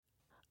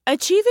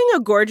Achieving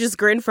a gorgeous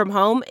grin from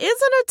home isn't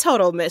a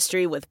total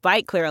mystery with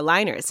Bite Clear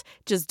aligners.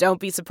 Just don't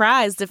be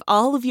surprised if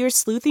all of your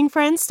sleuthing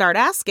friends start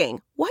asking,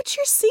 "What's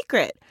your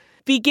secret?"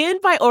 Begin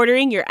by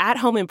ordering your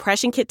at-home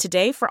impression kit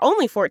today for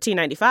only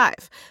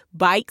 $14.95.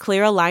 Bite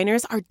Clear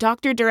aligners are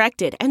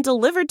doctor-directed and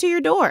delivered to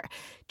your door.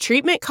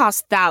 Treatment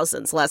costs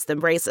thousands less than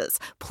braces.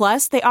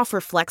 Plus, they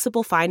offer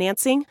flexible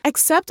financing,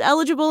 accept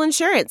eligible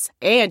insurance,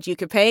 and you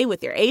can pay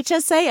with your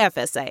HSA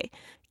FSA.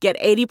 Get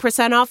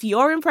 80% off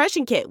your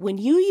impression kit when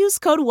you use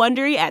code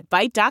WONDERY at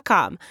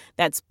Byte.com.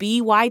 That's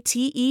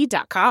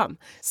BYTE.com.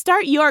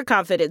 Start your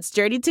confidence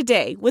journey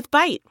today with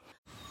Byte.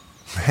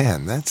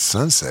 Man, that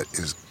sunset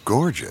is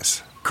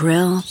gorgeous.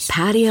 Grill,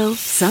 patio,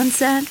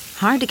 sunset.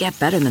 Hard to get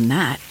better than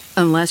that.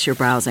 Unless you're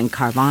browsing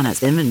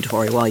Carvana's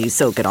inventory while you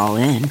soak it all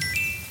in.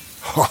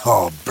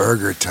 Oh,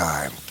 burger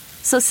time.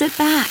 So sit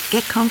back,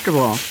 get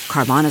comfortable.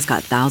 Carvana's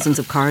got thousands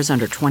of cars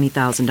under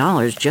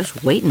 $20,000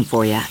 just waiting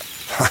for you.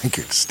 I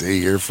could stay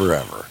here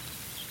forever.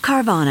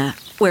 Carvana,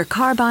 where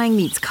car buying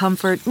meets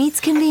comfort, meets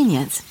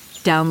convenience.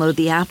 Download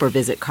the app or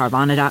visit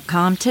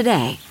Carvana.com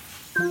today.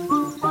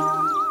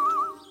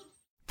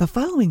 The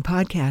following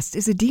podcast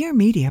is a Dear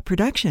Media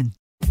production.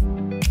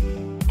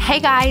 Hey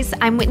guys,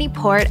 I'm Whitney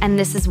Port, and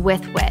this is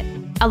With Wit.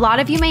 A lot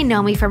of you may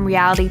know me from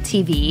reality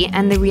TV,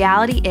 and the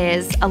reality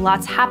is a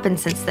lot's happened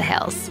since The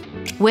Hills.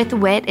 With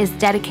Wit is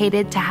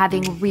dedicated to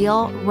having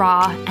real,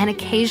 raw, and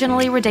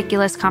occasionally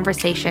ridiculous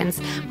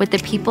conversations with the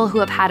people who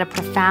have had a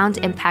profound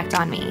impact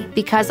on me.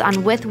 Because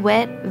on With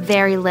Wit,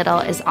 very little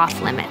is off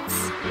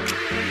limits.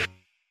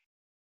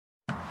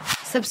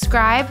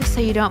 Subscribe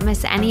so you don't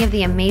miss any of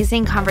the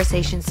amazing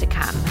conversations to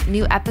come.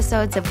 New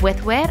episodes of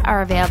With Wit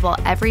are available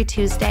every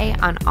Tuesday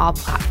on all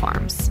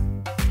platforms.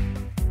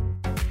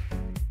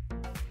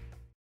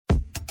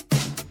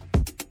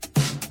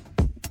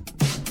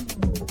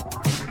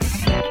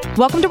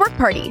 Welcome to Work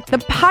Party, the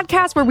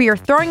podcast where we are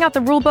throwing out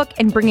the rule book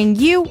and bringing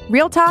you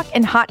real talk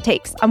and hot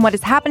takes on what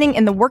is happening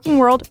in the working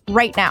world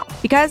right now,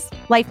 because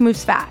life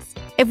moves fast.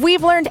 If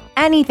we've learned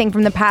anything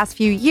from the past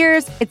few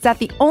years, it's that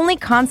the only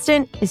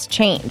constant is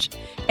change,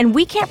 and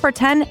we can't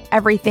pretend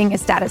everything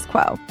is status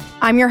quo.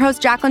 I'm your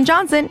host, Jacqueline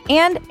Johnson,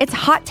 and it's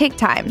Hot Take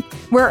Time,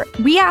 where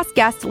we ask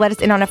guests to let us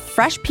in on a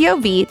fresh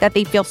POV that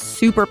they feel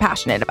super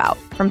passionate about.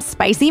 From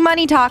spicy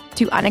money talk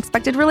to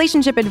unexpected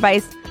relationship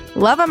advice,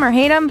 love them or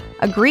hate them,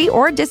 agree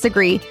or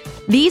disagree,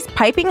 these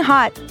piping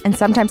hot and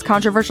sometimes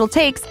controversial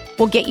takes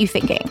will get you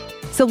thinking.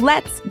 So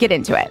let's get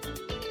into it.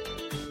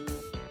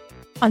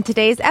 On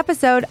today's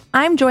episode,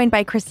 I'm joined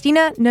by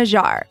Christina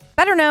Najjar,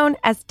 better known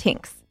as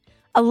Tinx.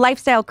 A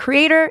lifestyle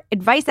creator,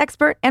 advice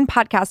expert, and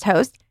podcast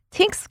host,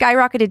 Tinx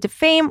skyrocketed to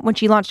fame when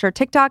she launched her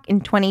TikTok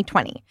in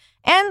 2020,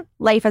 and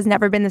life has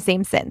never been the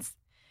same since.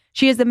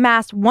 She has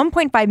amassed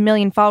 1.5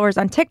 million followers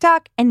on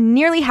TikTok and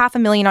nearly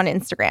 500,000 on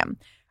Instagram,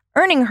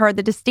 earning her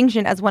the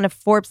distinction as one of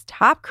Forbes'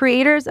 top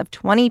creators of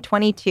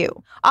 2022.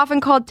 Often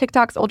called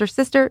TikTok's older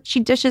sister, she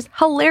dishes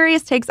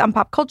hilarious takes on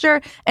pop culture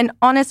and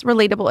honest,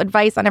 relatable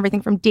advice on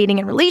everything from dating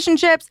and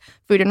relationships,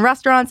 food and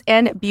restaurants,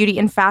 and beauty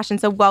and fashion.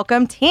 So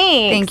welcome,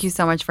 Tinx. Thank you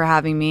so much for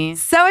having me.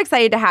 So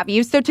excited to have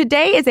you. So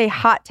today is a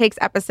hot takes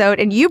episode,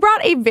 and you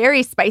brought a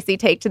very spicy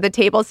take to the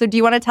table. So do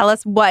you want to tell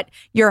us what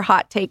your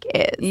hot take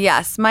is?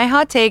 Yes, my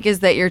hot take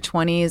is that your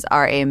 20s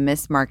are a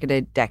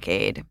mismarketed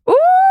decade. Ooh!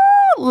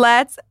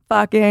 Let's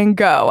fucking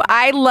go.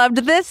 I loved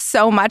this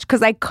so much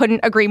because I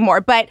couldn't agree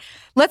more. But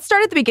let's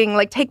start at the beginning.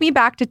 Like, take me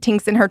back to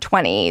Tinx in her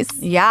 20s.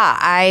 Yeah,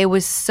 I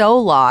was so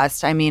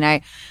lost. I mean,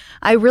 I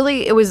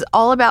really, it was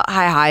all about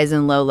high highs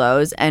and low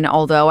lows. And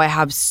although I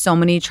have so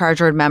many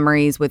treasured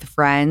memories with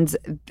friends,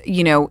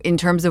 you know, in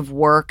terms of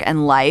work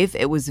and life,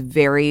 it was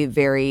very,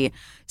 very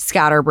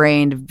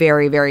scatterbrained,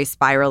 very, very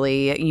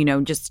spirally, you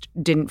know, just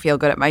didn't feel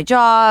good at my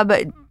job,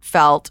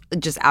 felt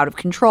just out of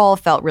control,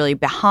 felt really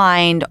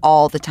behind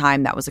all the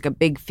time. That was like a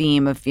big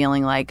theme of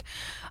feeling like,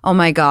 oh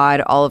my God,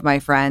 all of my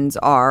friends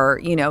are,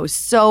 you know,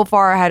 so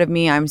far ahead of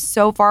me. I'm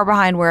so far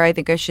behind where I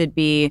think I should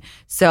be.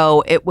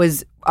 So it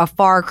was a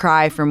far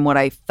cry from what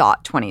I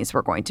thought 20s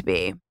were going to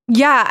be.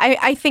 Yeah,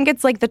 I think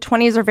it's like the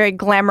 20s are very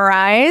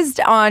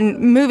glamorized on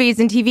movies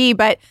and TV,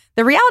 but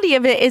the reality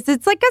of it is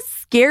it's like a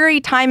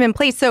scary time and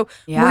place. So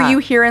Were you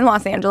here in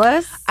Los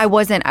Angeles? I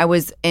wasn't. I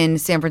was in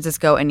San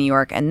Francisco and New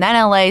York and then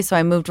LA. So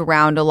I moved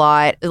around a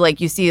lot.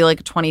 Like you see like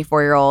a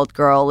 24-year-old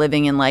girl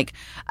living in like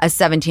a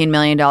 $17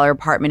 million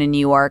apartment in New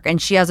York.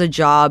 And she has a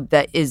job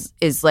that is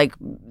like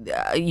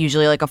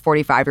usually like a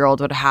 45-year-old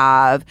would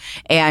have.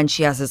 And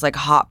she has this like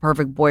hot,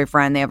 perfect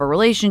boyfriend. They have a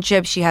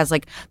relationship. She has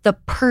like the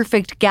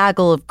perfect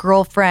gaggle of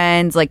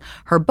girlfriends. Like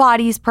her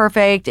body's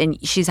perfect and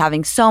she's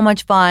having so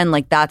much fun.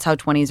 Like that's how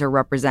 20s are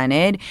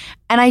represented.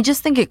 And I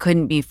just think it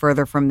couldn't be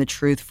further from the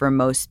truth for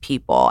most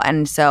people.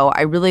 And so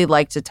I really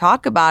like to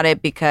talk about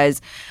it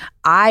because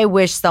I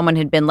wish someone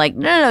had been like,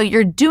 no,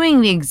 you're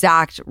doing the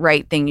exact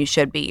right thing you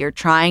should be. You're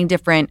trying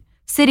different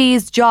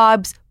cities,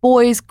 jobs,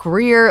 boys,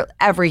 career,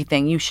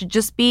 everything. You should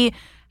just be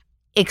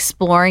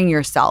exploring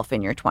yourself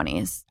in your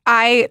 20s.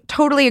 I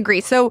totally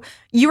agree. So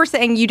you were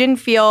saying you didn't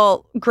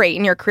feel great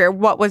in your career.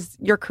 What was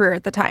your career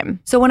at the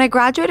time? So when I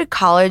graduated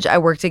college, I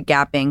worked at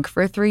Gap Inc.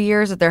 for 3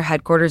 years at their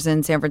headquarters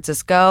in San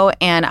Francisco.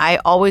 And I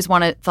always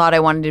thought I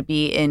wanted to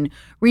be in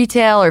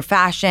retail or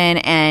fashion.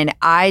 And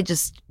I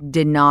just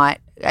did not.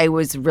 It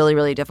was really,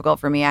 really difficult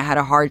for me. I had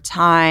a hard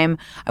time.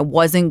 I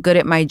wasn't good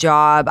at my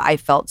job. I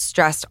felt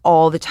stressed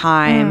all the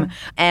time.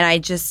 And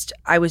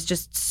I was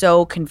just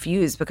so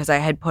confused because I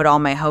had put all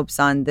my hopes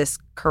on this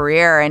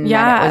career and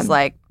then it was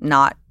like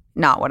not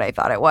what I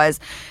thought it was.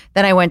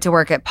 Then I went to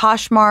work at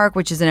Poshmark,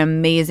 which is an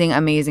amazing,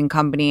 amazing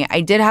company.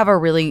 I did have a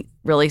really,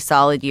 really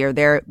solid year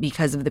there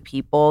because of the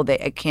people.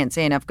 I can't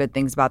say enough good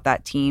things about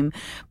that team.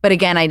 But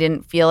again, I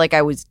didn't feel like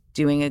I was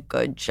doing a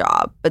good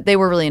job. But they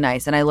were really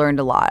nice and I learned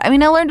a lot. I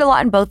mean, I learned a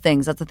lot in both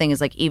things. That's the thing is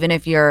like even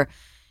if you're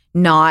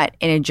not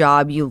in a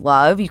job you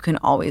love, you can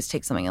always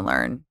take something and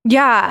learn.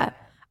 Yeah.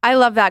 I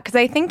love that because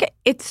I think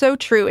it's so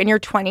true. In your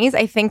 20s,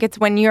 I think it's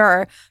when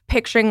you're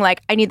picturing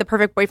like, I need the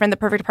perfect boyfriend, the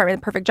perfect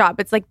apartment, the perfect job.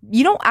 It's like,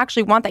 you don't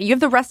actually want that. You have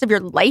the rest of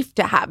your life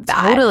to have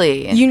that.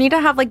 Totally. You need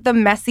to have like the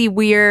messy,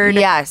 weird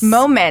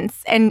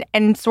moments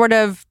and sort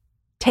of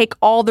take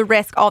all the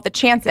risk, all the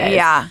chances.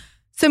 Yeah.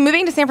 So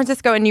moving to San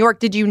Francisco and New York,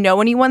 did you know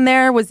anyone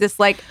there? Was this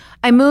like...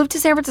 I moved to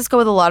San Francisco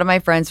with a lot of my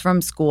friends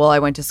from school. I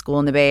went to school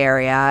in the Bay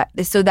Area.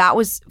 So that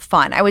was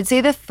fun. I would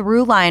say the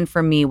through line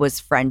for me was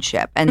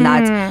friendship. And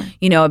that's,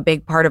 a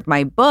big part of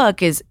my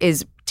book is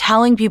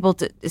telling people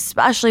to,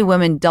 especially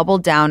women, double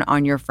down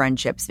on your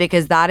friendships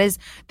because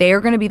they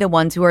are going to be the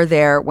ones who are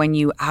there when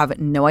you have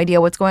no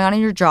idea what's going on in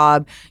your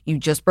job. You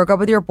just broke up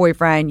with your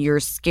boyfriend. You're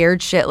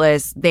scared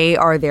shitless. They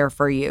are there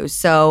for you.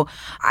 So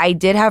I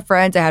did have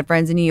friends. I had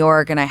friends in New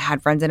York and I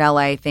had friends in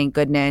LA, thank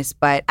goodness.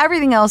 But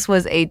everything else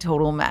was a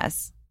total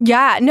mess.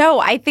 Yeah,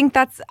 no, I think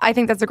that's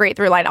a great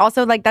through line.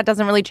 Also, like that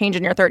doesn't really change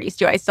in your 30s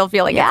too. I still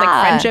feel like it's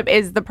like friendship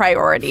is the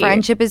priority.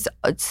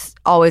 It's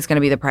always going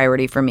to be the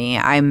priority for me.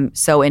 I'm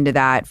so into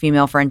that.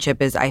 Female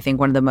friendship is, I think,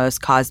 one of the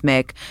most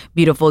cosmic,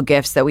 beautiful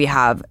gifts that we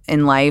have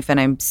in life. And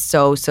I'm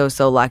so, so,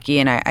 so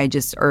lucky. And I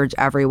just urge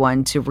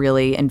everyone to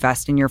really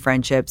invest in your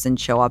friendships and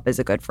show up as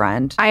a good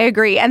friend. I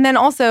agree. And then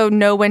also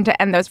know when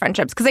to end those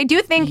friendships. Because I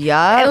do think,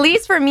 at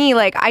least for me,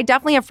 like I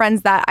definitely have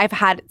friends that I've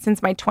had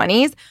since my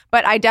 20s,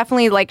 but I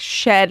definitely like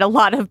shed a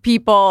lot of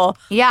people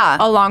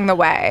along the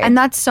way. And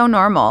that's so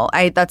normal.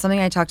 That's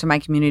something I talk to my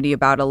community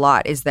about a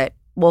lot is that,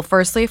 well,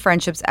 firstly,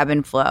 friendships ebb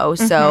and flow.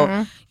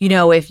 So,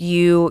 if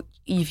you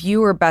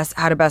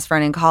had a best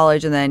friend in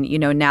college and then,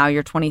 now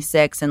you're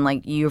 26 and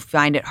like you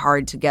find it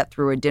hard to get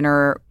through a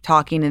dinner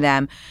talking to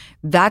them,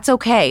 that's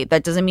okay.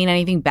 That doesn't mean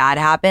anything bad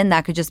happened.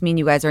 That could just mean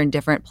you guys are in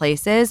different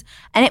places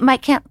and it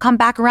might can't come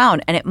back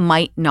around and it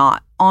might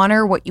not.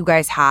 Honor what you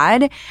guys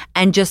had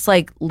and just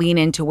like lean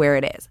into where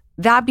it is.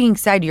 That being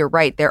said, you're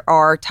right. There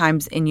are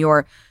times in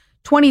your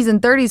 20s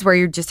and 30s where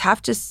you just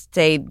have to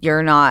say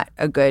you're not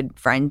a good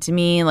friend to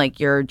me. Like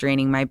you're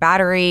draining my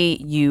battery.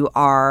 You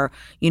are,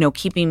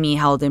 keeping me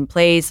held in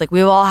place. Like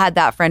we've all had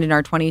that friend in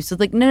our 20s. So it's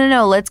like,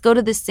 no, let's go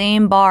to the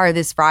same bar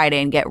this Friday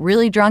and get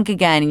really drunk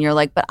again. And you're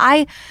like, but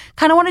I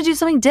kind of want to do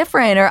something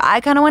different or I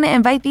kind of want to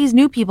invite these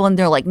new people. And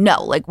they're like,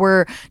 no, like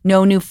we're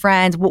no new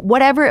friends,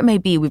 whatever it may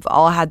be. We've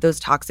all had those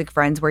toxic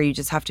friends where you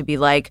just have to be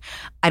like,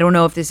 I don't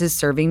know if this is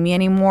serving me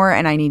anymore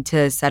and I need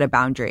to set a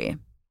boundary.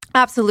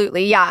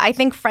 Absolutely. Yeah. I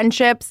think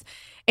friendships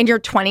in your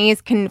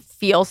 20s can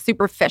feel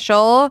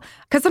superficial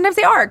because sometimes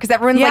they are because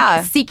everyone's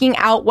like seeking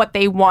out what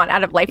they want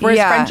out of life. Whereas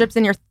friendships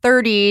in your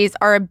 30s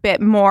are a bit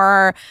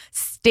more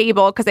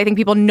stable because I think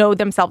people know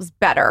themselves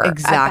better at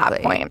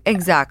that point.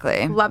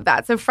 Exactly. Love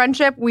that. So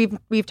friendship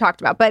we've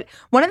talked about. But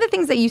one of the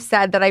things that you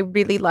said that I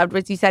really loved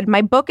was you said,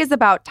 my book is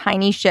about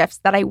tiny shifts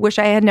that I wish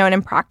I had known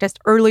and practiced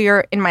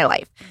earlier in my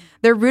life.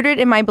 They're rooted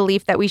in my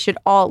belief that we should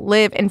all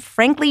live and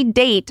frankly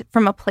date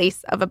from a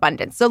place of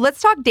abundance. So let's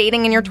talk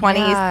dating in your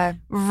 20s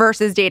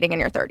versus dating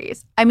in your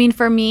 30s. I mean,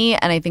 for me,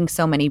 and I think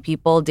so many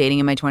people, dating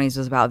in my 20s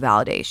was about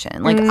validation.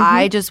 Like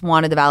I just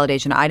wanted the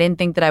validation. I didn't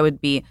think that I would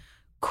be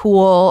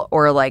cool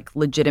or like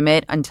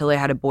legitimate until I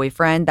had a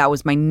boyfriend. That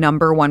was my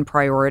number one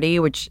priority,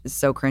 which is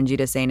so cringy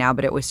to say now,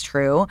 but it was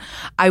true.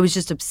 I was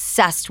just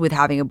obsessed with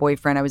having a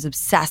boyfriend. I was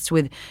obsessed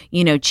with,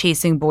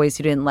 chasing boys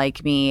who didn't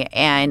like me.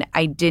 And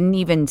I didn't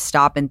even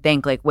stop and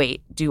think like,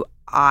 wait, do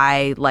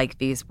I like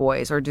these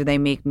boys or do they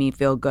make me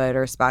feel good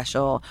or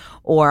special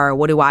or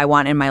what do I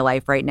want in my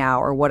life right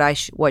now or what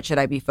should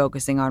I be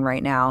focusing on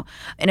right now?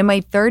 And in my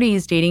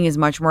 30s, dating is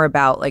much more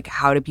about like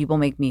how do people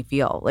make me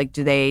feel? Like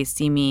do they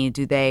see me?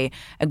 Do they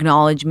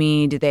acknowledge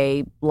me? Do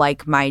they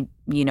like my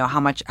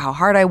how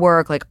hard I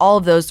work, like all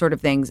of those sort of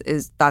things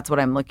that's what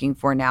I'm looking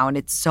for now. And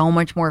it's so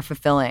much more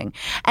fulfilling.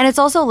 And it's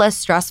also less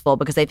stressful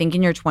because I think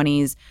in your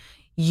 20s,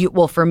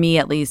 for me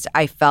at least,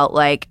 I felt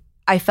like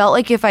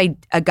if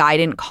a guy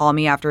didn't call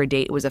me after a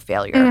date, it was a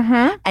failure.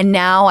 And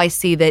now I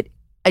see that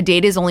a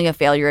date is only a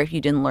failure if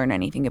you didn't learn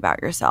anything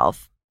about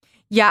yourself.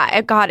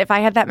 Yeah, God, if I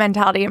had that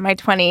mentality in my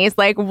 20s,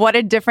 like what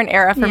a different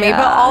era for me.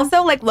 But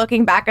also like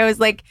looking back, I was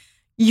like,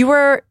 you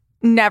were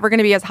never going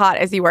to be as hot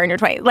as you were in your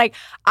 20s. Like,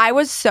 I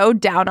was so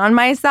down on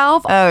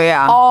myself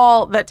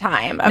all the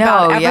time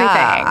about everything.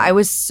 Yeah. I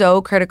was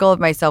so critical of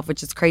myself,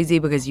 which is crazy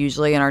because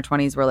usually in our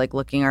 20s, we're like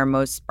looking our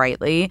most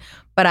sprightly.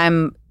 But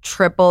I'm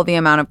triple the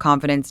amount of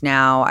confidence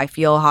now. I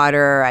feel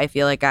hotter. I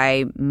feel like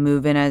I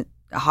move in a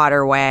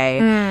hotter way.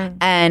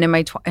 And in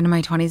my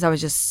 20s, I was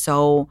just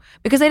so,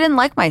 because I didn't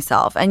like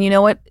myself. And you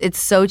know what? It's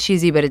so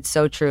cheesy, but it's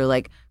so true.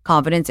 Like,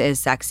 confidence is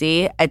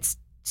sexy. It's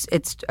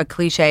a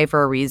cliche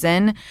for a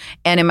reason.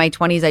 And in my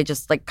 20s, I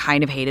just like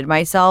kind of hated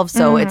myself.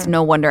 So it's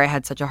no wonder I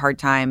had such a hard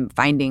time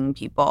finding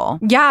people.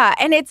 Yeah.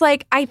 And it's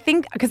like, I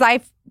think, because I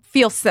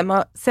feel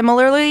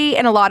similarly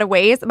in a lot of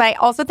ways, but I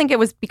also think it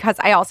was because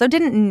I also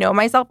didn't know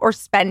myself or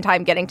spend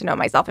time getting to know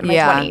myself in my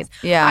 20s.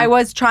 Yeah. I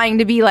was trying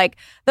to be like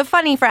the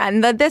funny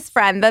friend, the this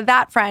friend, the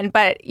that friend,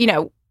 but you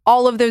know,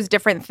 all of those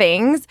different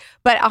things.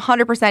 But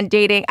 100%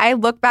 dating, I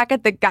look back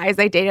at the guys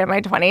I dated in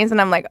my 20s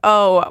and I'm like,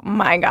 oh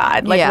my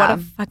God, like what a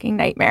fucking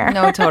nightmare.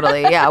 No,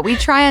 totally. Yeah. We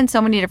try on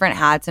so many different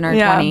hats in our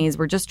 20s.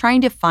 We're just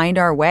trying to find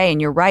our way.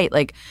 And you're right.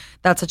 Like,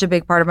 that's such a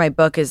big part of my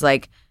book is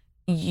like,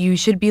 you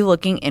should be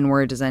looking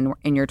inwards in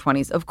your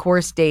 20s. Of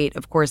course, date.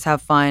 Of course,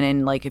 have fun.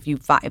 And like, if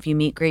you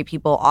meet great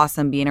people,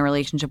 awesome, be in a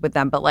relationship with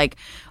them. But like,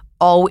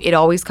 it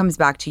always comes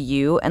back to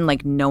you and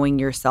like knowing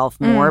yourself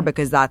more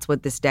because that's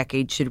what this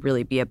decade should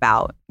really be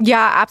about.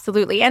 Yeah,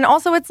 absolutely. And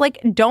also it's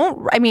like,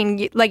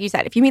 like you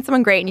said, if you meet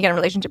someone great and you get in a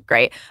relationship,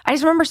 great. I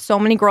just remember so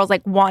many girls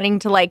like wanting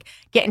to like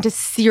get into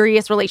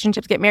serious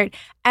relationships, get married.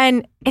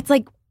 And it's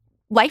like,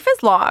 life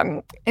is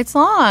long. It's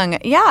long.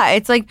 Yeah.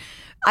 It's like,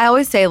 I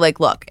always say like,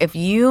 look, if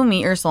you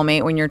meet your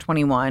soulmate when you're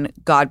 21,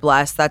 God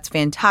bless, that's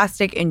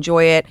fantastic.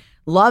 Enjoy it.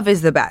 Love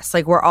is the best.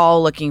 Like, we're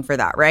all looking for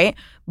that, right?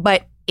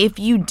 But if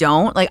you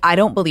don't, like, I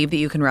don't believe that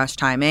you can rush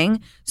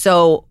timing.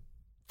 So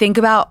think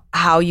about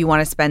how you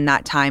want to spend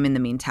that time in the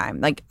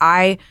meantime. Like,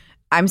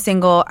 I'm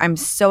single. I'm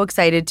so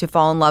excited to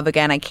fall in love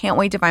again. I can't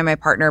wait to find my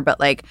partner, but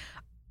like,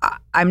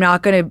 I'm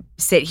not going to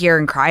sit here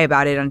and cry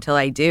about it until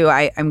I do.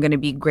 I'm going to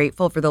be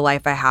grateful for the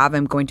life I have.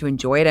 I'm going to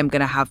enjoy it. I'm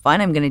going to have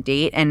fun. I'm going to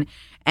date.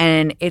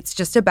 And it's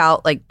just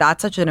about like,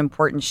 that's such an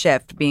important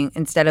shift, being,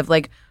 instead of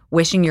like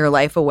wishing your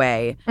life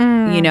away,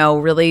 you know,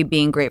 really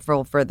being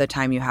grateful for the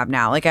time you have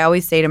now. Like, I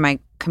always say to my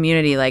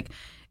community, like,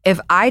 if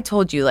I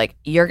told you like,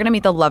 you're going to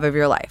meet the love of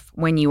your life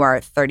when you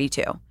are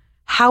 32,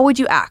 how would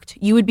you act?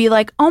 You would be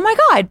like, oh my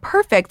God,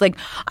 perfect. Like,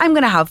 I'm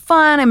going to have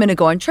fun. I'm going to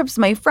go on trips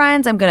with my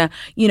friends. I'm going to,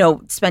 you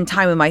know, spend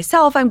time with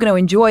myself. I'm going to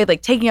enjoy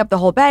like taking up the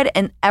whole bed.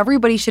 And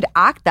everybody should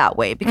act that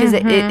way because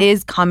it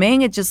is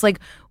coming. It's just like,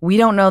 we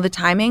don't know the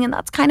timing, and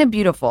that's kind of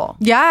beautiful.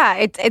 Yeah,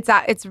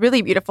 it's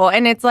really beautiful.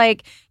 And it's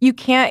like, you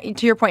can't,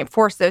 to your point,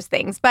 force those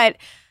things. But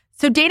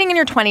so dating in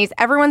your 20s,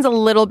 everyone's a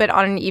little bit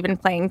on an even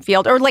playing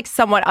field, or like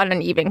somewhat on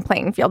an even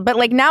playing field. But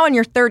like now in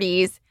your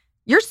 30s,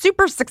 you're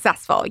super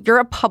successful. You're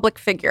a public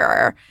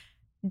figure.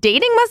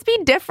 Dating must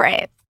be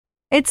different.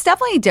 It's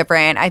definitely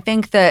different. I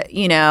think that,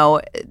 you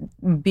know,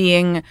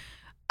 being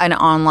an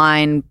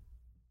online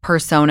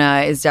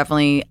persona is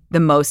definitely the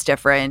most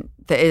different,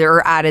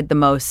 or added the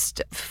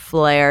most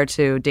flair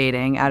to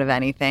dating out of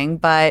anything.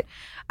 But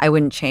I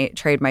wouldn't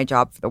trade my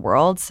job for the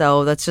world.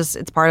 So that's just,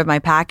 it's part of my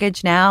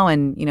package now.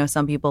 And, you know,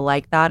 some people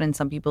like that and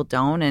some people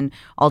don't. And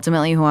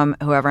ultimately,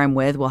 whoever I'm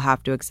with will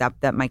have to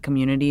accept that my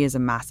community is a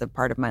massive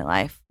part of my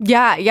life.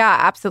 Yeah,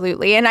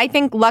 absolutely. And I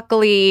think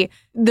luckily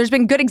there's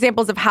been good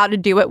examples of how to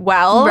do it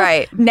well.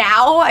 Right.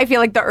 Now, I feel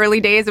like the early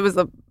days, it was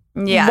a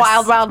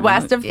wild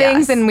west of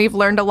things, and we've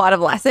learned a lot of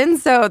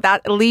lessons. So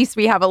that at least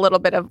we have a little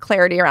bit of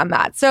clarity around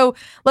that. So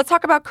let's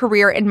talk about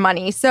career and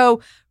money.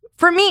 So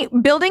for me,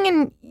 building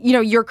in, you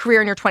know, your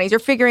career in your 20s, you're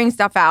figuring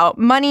stuff out.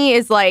 Money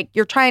is like,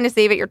 you're trying to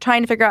save it. You're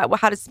trying to figure out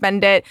how to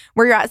spend it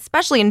where you're at,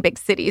 especially in big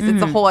cities.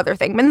 It's a whole other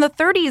thing. But in the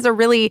 30s are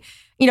really,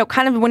 you know,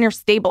 kind of when you're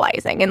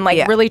stabilizing and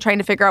like really trying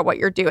to figure out what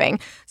you're doing.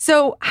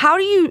 So how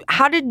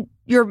did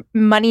your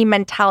money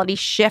mentality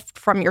shift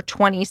from your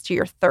 20s to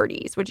your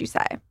 30s, would you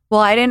say? Well,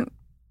 I didn't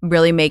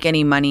really make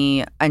any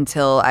money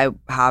until I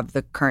have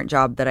the current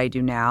job that I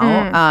do now.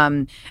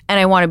 And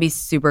I want to be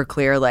super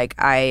clear, like,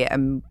 I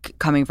am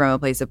coming from a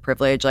place of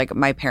privilege. Like,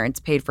 my parents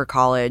paid for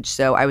college,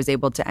 so I was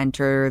able to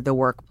enter the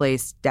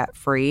workplace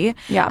debt-free.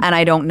 Yeah. And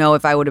I don't know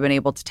if I would have been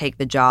able to take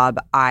the job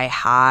I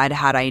had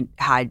I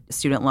had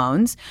student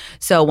loans.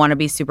 So want to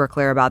be super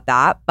clear about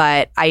that.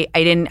 But I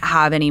didn't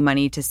have any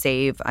money to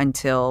save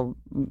until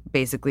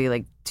basically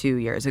like 2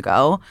 years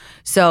ago.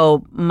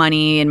 So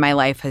money in my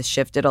life has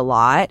shifted a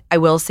lot. I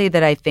will say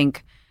that I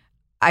think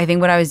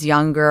when I was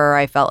younger,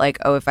 I felt like,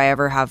 oh, if I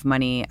ever have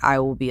money, I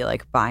will be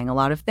like buying a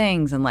lot of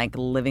things and like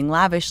living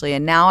lavishly.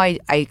 And now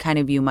I kind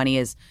of view money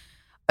as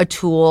a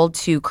tool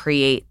to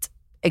create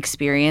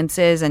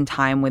experiences and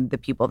time with the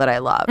people that I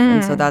love.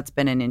 And so that's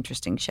been an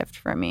interesting shift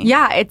for me.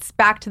 Yeah, it's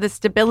back to the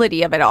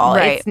stability of it all.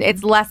 Right.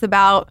 It's less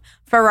about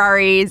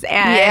Ferraris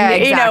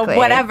and exactly.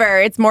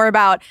 whatever. It's more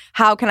about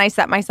how can I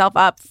set myself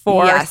up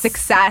for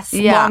success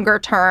longer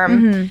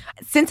term.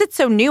 Since it's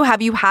so new,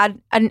 have you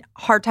had a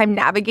hard time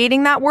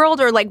navigating that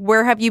world, or like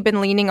where have you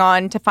been leaning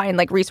on to find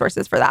like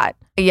resources for that?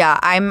 Yeah,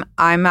 I'm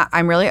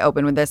really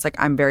open with this. Like,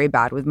 I'm very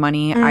bad with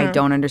money. I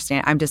don't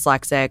understand. I'm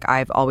dyslexic.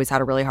 I've always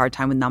had a really hard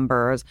time with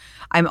numbers.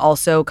 I'm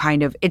also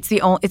kind of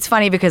it's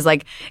funny because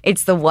like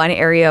it's the one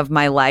area of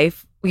my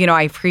life,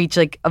 I preach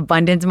like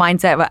abundance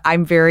mindset, but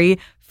I'm very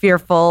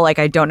fearful. Like,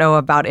 I don't know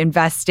about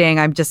investing.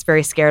 I'm just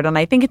very scared. And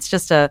I think it's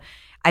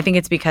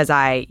because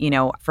I,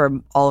 for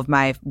all of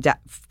my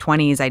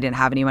 20s, I didn't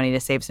have any money to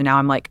save. So now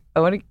I'm like, I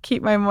want to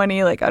keep my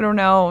money. Like, I don't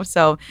know.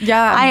 So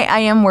yeah, I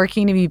am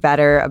working to be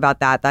better about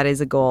that. That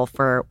is a goal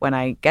for when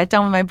I get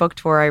done with my book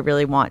tour. I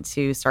really want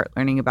to start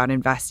learning about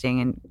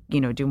investing and,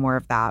 do more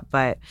of that.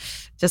 But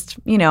just,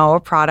 a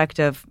product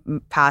of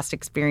past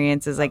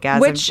experiences, I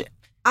guess. Which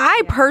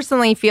I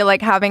personally feel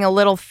like having a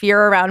little fear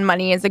around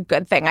money is a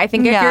good thing. I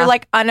think if you're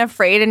like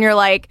unafraid and you're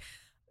like,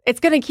 it's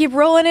going to keep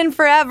rolling in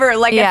forever.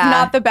 Like, it's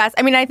not the best.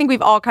 I mean, I think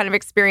we've all kind of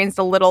experienced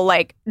a little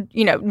like,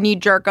 knee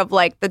jerk of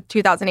like the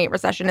 2008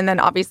 recession. And then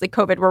obviously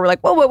COVID, where we're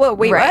like, whoa,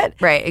 wait, what?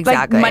 Right,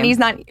 exactly. Like, money's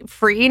not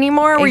free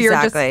anymore, where you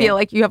just feel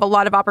like you have a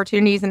lot of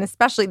opportunities, and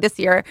especially this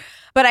year.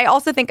 But I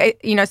also think,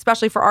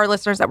 especially for our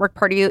listeners at Work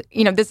Party,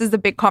 this is the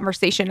big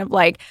conversation of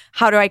like,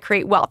 how do I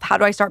create wealth? How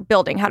do I start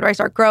building? How do I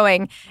start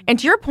growing? And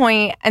to your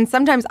point, and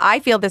sometimes I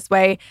feel this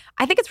way,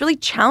 I think it's really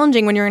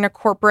challenging when you're in a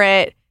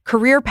corporate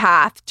career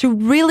path to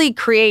really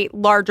create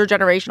larger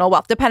generational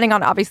wealth, depending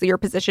on obviously your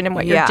position and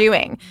what you're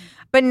doing.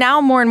 But now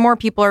more and more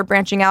people are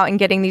branching out and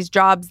getting these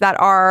jobs that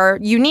are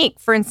unique,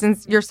 for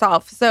instance,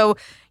 yourself. So,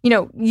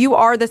 you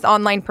are this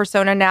online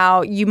persona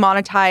now. You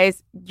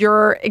monetize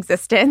your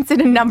existence in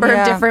a number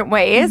of different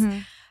ways.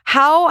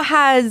 How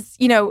has,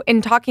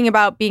 in talking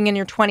about being in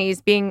your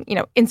 20s, being,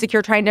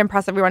 insecure, trying to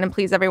impress everyone and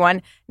please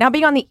everyone, now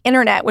being on the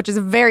internet, which is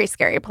a very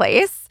scary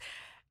place,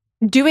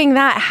 doing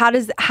that,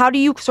 how do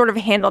you sort of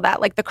handle that?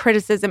 Like the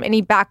criticism,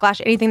 any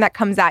backlash, anything that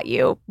comes at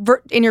you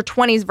in your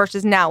 20s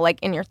versus now, like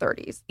in your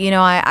 30s?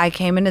 I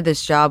came into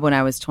this job when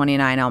I was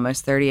 29,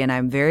 almost 30, and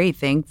I'm very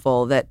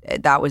thankful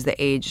that was the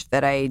age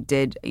that I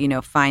did,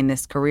 find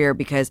this career,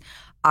 because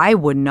I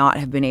would not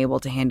have been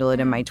able to handle it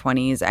in my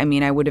 20s. I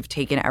mean, I would have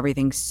taken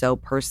everything so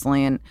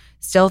personally, and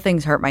still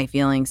things hurt my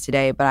feelings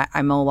today, but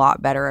I'm a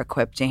lot better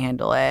equipped to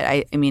handle it.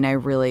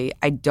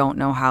 I don't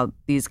know how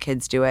these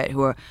kids do it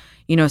who are,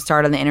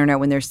 start on the internet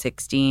when they're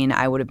 16.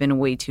 I would have been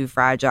way too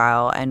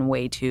fragile and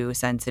way too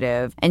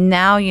sensitive. And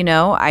now,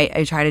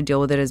 I try to deal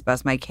with it as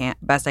best I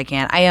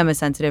can. I am a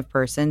sensitive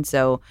person,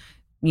 so,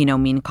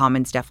 mean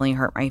comments definitely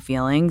hurt my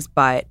feelings,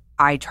 but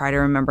I try to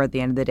remember at the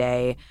end of the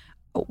day,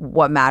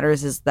 what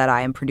matters is that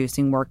I am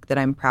producing work that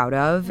I'm proud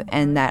of,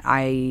 and that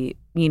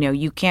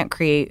you can't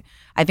create.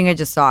 I think I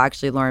just saw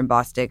actually Lauren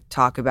Bostic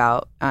talk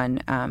about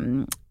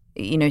on,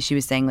 she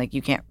was saying like,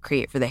 you can't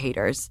create for the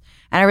haters.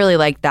 And I really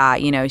like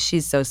that.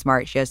 She's so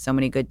smart. She has so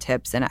many good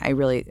tips. And I've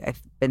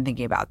been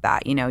thinking about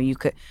that. You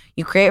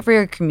create for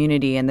your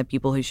community and the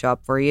people who show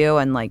up for you,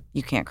 and like,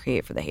 you can't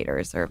create for the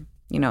haters, or,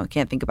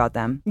 can't think about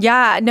them.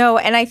 Yeah, no.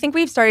 And I think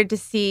we've started to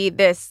see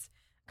this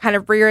kind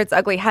of rear its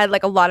ugly head,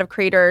 like a lot of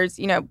creators,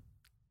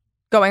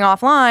 going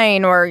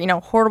offline, or,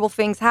 horrible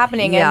things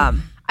happening. Yeah.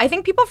 And I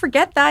think people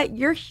forget that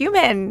you're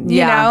human,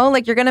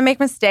 like you're going to make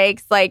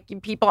mistakes. Like,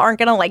 people aren't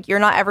going to you're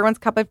not everyone's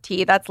cup of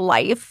tea. That's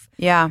life.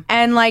 Yeah.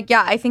 And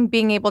I think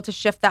being able to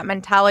shift that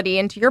mentality,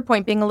 and to your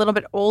point, being a little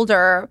bit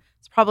older,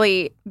 it's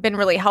probably been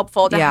really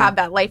helpful to have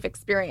that life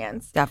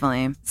experience.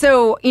 Definitely.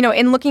 So,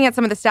 in looking at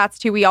some of the stats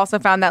too, we also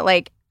found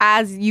that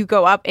as you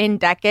go up in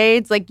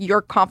decades,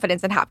 your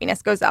confidence and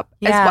happiness goes up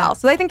as well.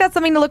 So I think that's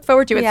something to look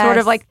forward to. It's sort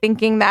of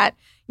thinking that,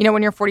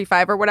 when you're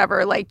 45 or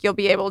whatever, you'll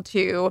be able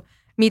to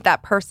meet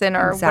that person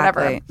or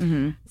whatever.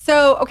 Mm-hmm.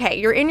 So, okay,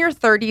 you're in your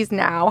 30s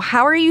now.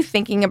 How are you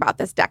thinking about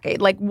this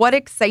decade? What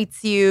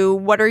excites you?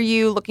 What are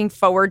you looking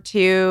forward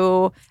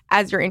to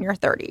as you're in your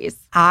 30s?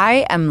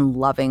 I am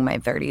loving my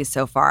 30s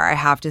so far. I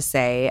have to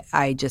say,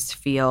 I just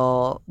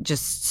feel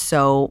just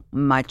so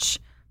much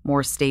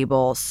more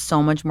stable,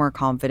 so much more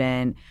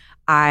confident.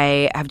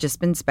 I have just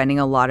been spending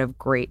a lot of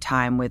great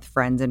time with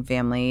friends and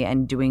family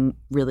and doing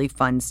really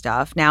fun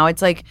stuff. Now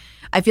it's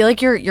I feel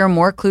like you're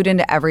more clued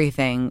into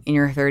everything in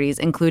your 30s,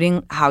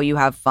 including how you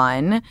have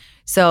fun.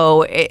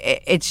 So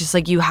it's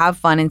just you have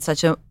fun in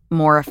such a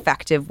more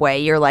effective way.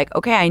 You're like,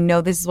 okay, I know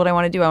this is what I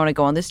want to do. I want to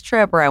go on this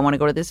trip, or I want to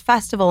go to this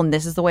festival, and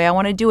this is the way I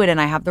want to do it, and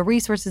I have the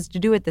resources to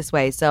do it this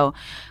way. So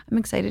I'm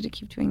excited to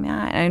keep doing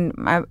that. And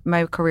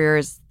my career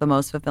is the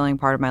most fulfilling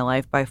part of my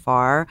life by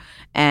far,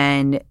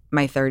 and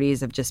my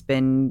 30s have just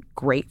been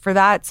great for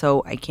that.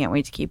 So I can't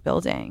wait to keep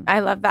building.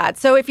 I love that.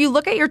 So if you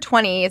look at your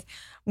 20s,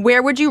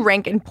 where would you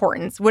rank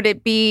importance? Would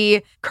it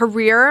be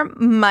career,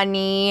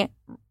 money,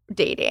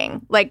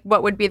 dating?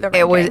 What would be the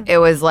ranking? It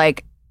was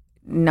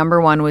number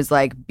one was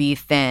be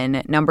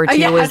thin. Number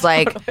two was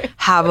totally.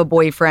 Have a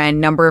boyfriend.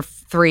 Number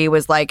three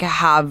was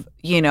have,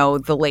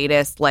 the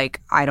latest,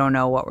 I don't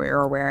know what we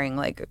were wearing,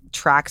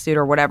 tracksuit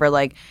or whatever,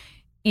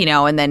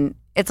 and then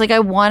it's like I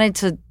wanted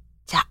to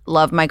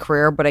love my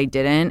career, but I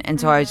didn't. And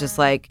so I was just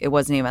like, it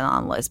wasn't even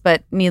on the list.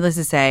 But needless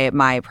to say,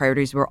 my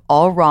priorities were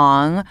all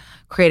wrong,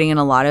 creating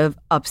a lot of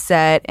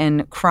upset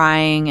and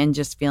crying and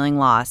just feeling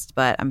lost.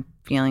 But I'm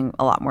feeling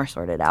a lot more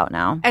sorted out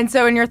now. And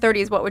so in your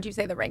 30s, what would you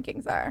say the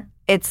rankings are?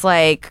 It's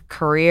like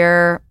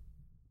career,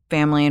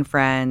 family and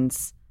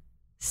friends,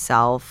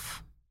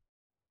 self.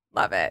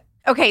 Love it.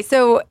 Okay,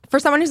 so for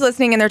someone who's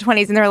listening in their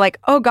 20s and they're like,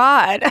 oh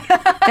God.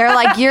 They're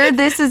like,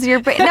 this is your...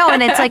 No,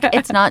 and it's like,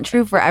 it's not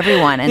true for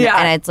everyone. And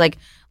it's like,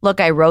 look,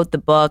 I wrote the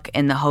book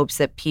in the hopes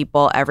that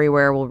people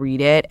everywhere will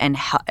read it and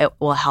it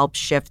will help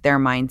shift their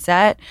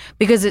mindset.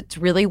 Because it's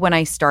really when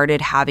I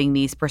started having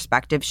these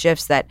perspective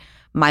shifts that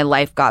my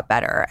life got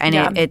better. And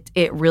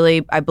it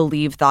really, I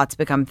believe thoughts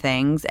become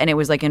things. And it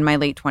was like in my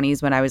late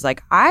 20s when I was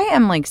like, I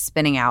am like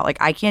spinning out. Like,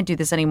 I can't do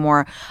this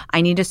anymore. I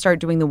need to start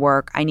doing the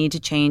work. I need to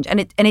change. And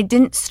it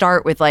didn't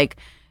start with like,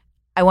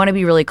 I want to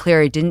be really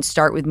clear. It didn't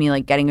start with me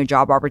like getting a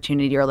job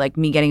opportunity or like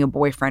me getting a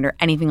boyfriend or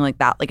anything like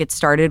that. Like it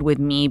started with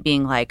me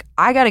being like,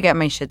 I got to get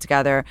my shit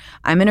together.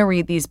 I'm going to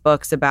read these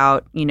books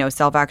about,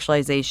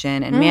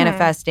 self-actualization and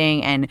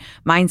manifesting and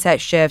mindset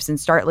shifts and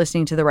start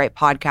listening to the right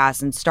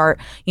podcasts and start,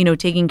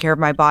 taking care of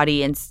my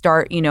body and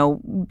start,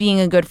 being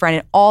a good friend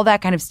and all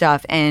that kind of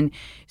stuff. And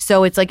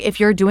so it's like,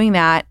 if you're doing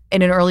that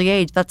at an early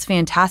age, that's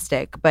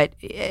fantastic. But,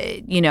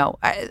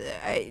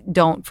 I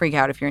don't freak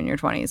out if you're in your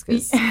 20s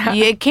because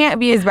it can't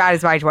be as bad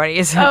as my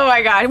 20s. Oh,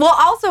 my God. Well,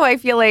 also, I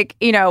feel like,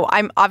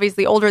 I'm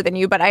obviously older than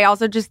you, but I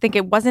also just think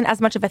it wasn't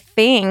as much of a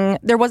thing.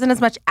 There wasn't as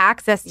much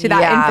access to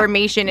that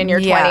information in your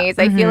 20s.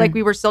 I feel like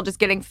we were still just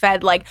getting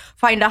fed, like,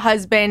 find a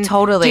husband,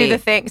 do the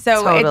thing.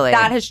 So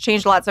that has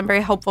changed a lot. So I'm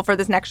very hopeful for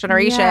this next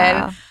generation.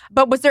 Yeah.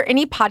 But was there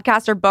any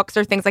podcasts or books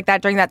or things like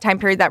that during that time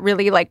period that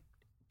really, like,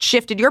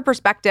 shifted your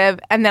perspective?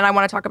 And then I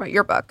want to talk about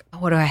your book.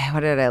 What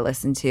did I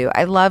listen to?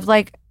 I loved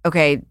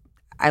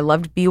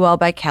Be Well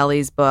by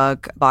Kelly's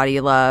book, Body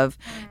Love.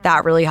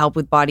 That really helped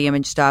with body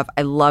image stuff.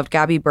 I loved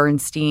Gabby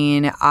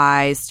Bernstein.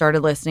 I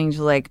started listening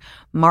to like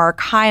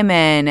Mark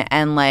Hyman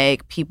and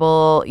like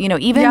people,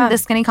 even The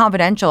Skinny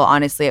Confidential,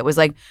 honestly. It was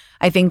like,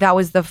 I think that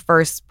was the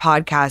first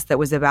podcast that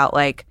was about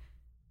like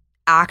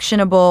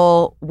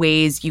actionable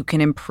ways you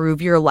can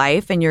improve your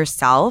life and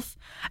yourself.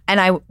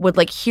 And I would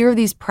like hear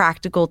these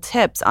practical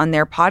tips on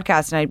their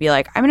podcast and I'd be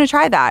like, I'm going to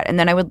try that. And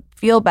then I would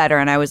feel better.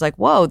 And I was like,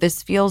 whoa,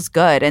 this feels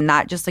good. And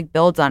that just like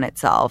builds on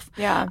itself.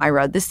 Yeah. I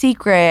read The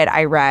Secret.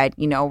 I read,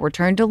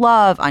 Return to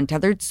Love,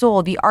 Untethered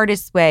Soul, The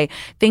Artist's Way,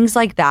 things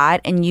like that.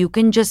 And you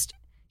can just,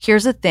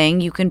 here's the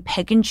thing, you can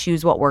pick and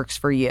choose what works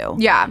for you.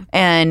 Yeah.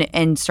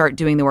 And start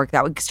doing the work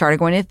that would started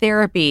going to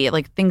therapy,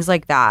 like things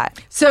like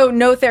that. So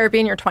no therapy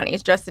in your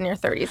 20s, just in your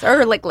 30s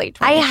or like late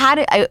 20s? I had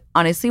it. I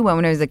honestly went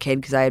when I was a kid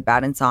because I had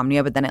bad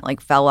insomnia, but then it like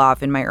fell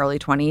off in my early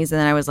 20s. And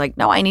then I was like,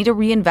 no, I need to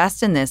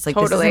reinvest in this. Like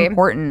This is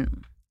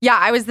important. Yeah,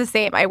 I was the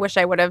same. I wish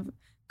I would have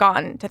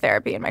gone to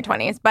therapy in my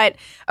 20s. But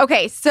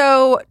okay,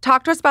 so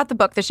talk to us about the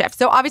book, The Shift.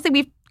 So obviously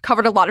we've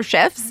covered a lot of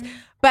shifts.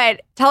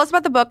 But tell us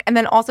about the book and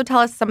then also tell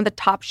us some of the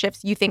top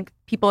shifts you think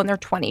people in their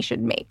 20s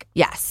should make.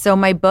 Yes. So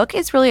my book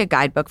is really a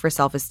guidebook for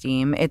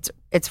self-esteem. It's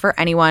for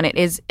anyone. It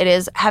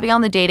is heavy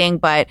on the dating,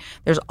 but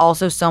there's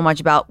also so much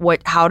about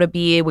how to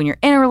be when you're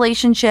in a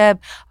relationship,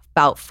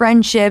 about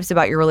friendships,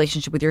 about your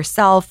relationship with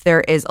yourself. There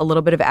is a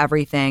little bit of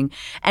everything.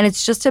 And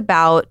it's just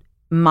about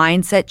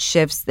mindset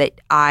shifts that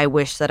I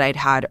wish that I'd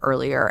had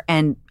earlier.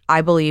 And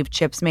I believe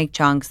chips make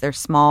chunks. They're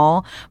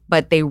small,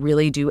 but they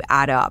really do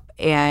add up.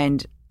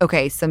 And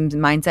okay, some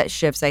mindset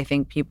shifts I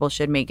think people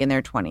should make in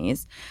their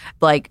 20s.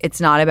 Like, it's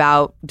not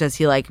about, does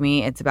he like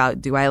me? It's about,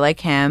 do I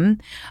like him?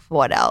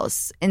 What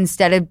else?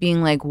 Instead of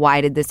being like, why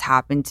did this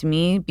happen to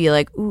me? Be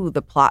like, ooh,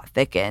 the plot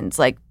thickens.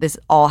 Like, this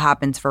all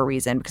happens for a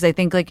reason. Because I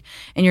think, like,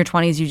 in your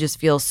 20s, you just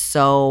feel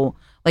so,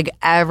 like,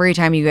 every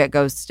time you get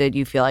ghosted,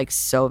 you feel like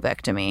so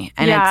victim-y.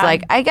 And it's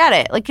like, I get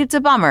it. Like, it's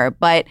a bummer.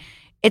 But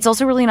it's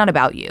also really not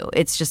about you.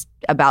 It's just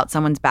about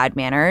someone's bad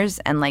manners.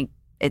 And, like,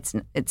 it's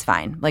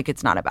fine. Like,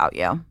 it's not about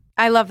you.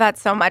 I love that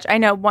so much. I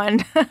know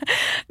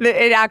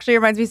it actually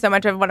reminds me so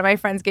much of one of my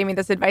friends gave me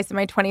this advice in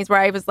my 20s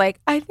where I was like,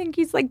 I think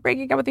he's like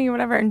breaking up with me or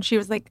whatever. And she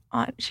was like,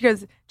 she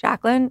goes,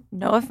 Jacqueline,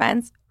 no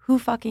offense, who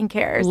fucking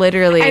cares?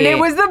 Literally. And it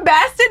was the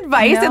best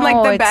advice and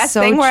like the best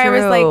thing where I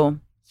was like,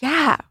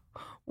 yeah.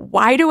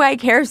 Why do I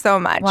care so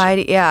much?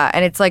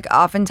 And it's like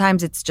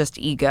oftentimes it's just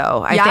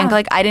ego. I think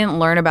like I didn't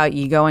learn about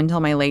ego until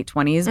my late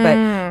 20s.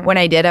 But when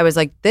I did, I was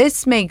like,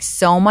 this makes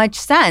so much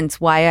sense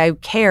why I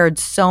cared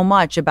so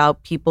much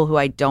about people who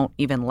I don't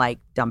even like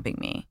dumping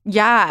me.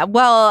 Yeah.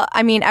 Well,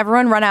 I mean,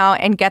 everyone run out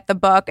and get the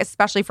book,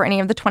 especially for any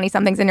of the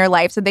 20-somethings in your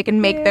life so they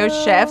can make those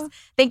shifts.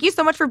 Thank you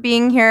so much for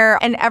being here.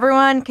 And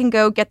everyone can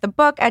go get the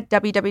book at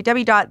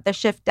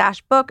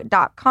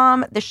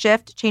www.theshift-book.com. The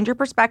Shift, change your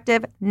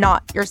perspective,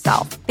 not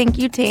yourself. Thank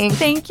you, Tinx.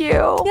 Thank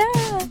you.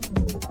 Yeah.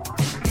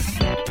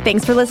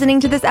 Thanks for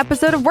listening to this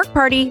episode of Work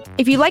Party.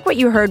 If you like what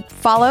you heard,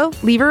 follow,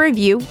 leave a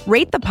review,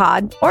 rate the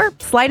pod, or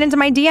slide into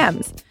my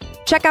DMs.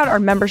 Check out our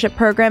membership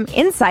program,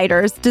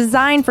 Insiders,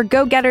 designed for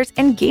go-getters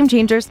and game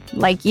changers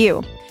like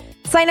you.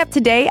 Sign up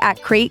today at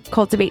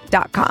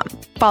createcultivate.com.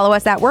 Follow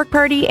us at Work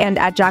Party and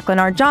at Jacqueline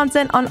R.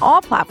 Johnson on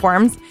all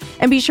platforms.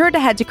 And be sure to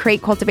head to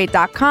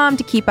createcultivate.com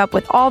to keep up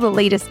with all the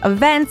latest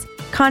events,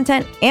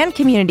 content, and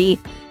community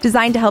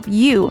designed to help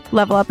you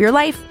level up your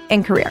life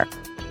and career.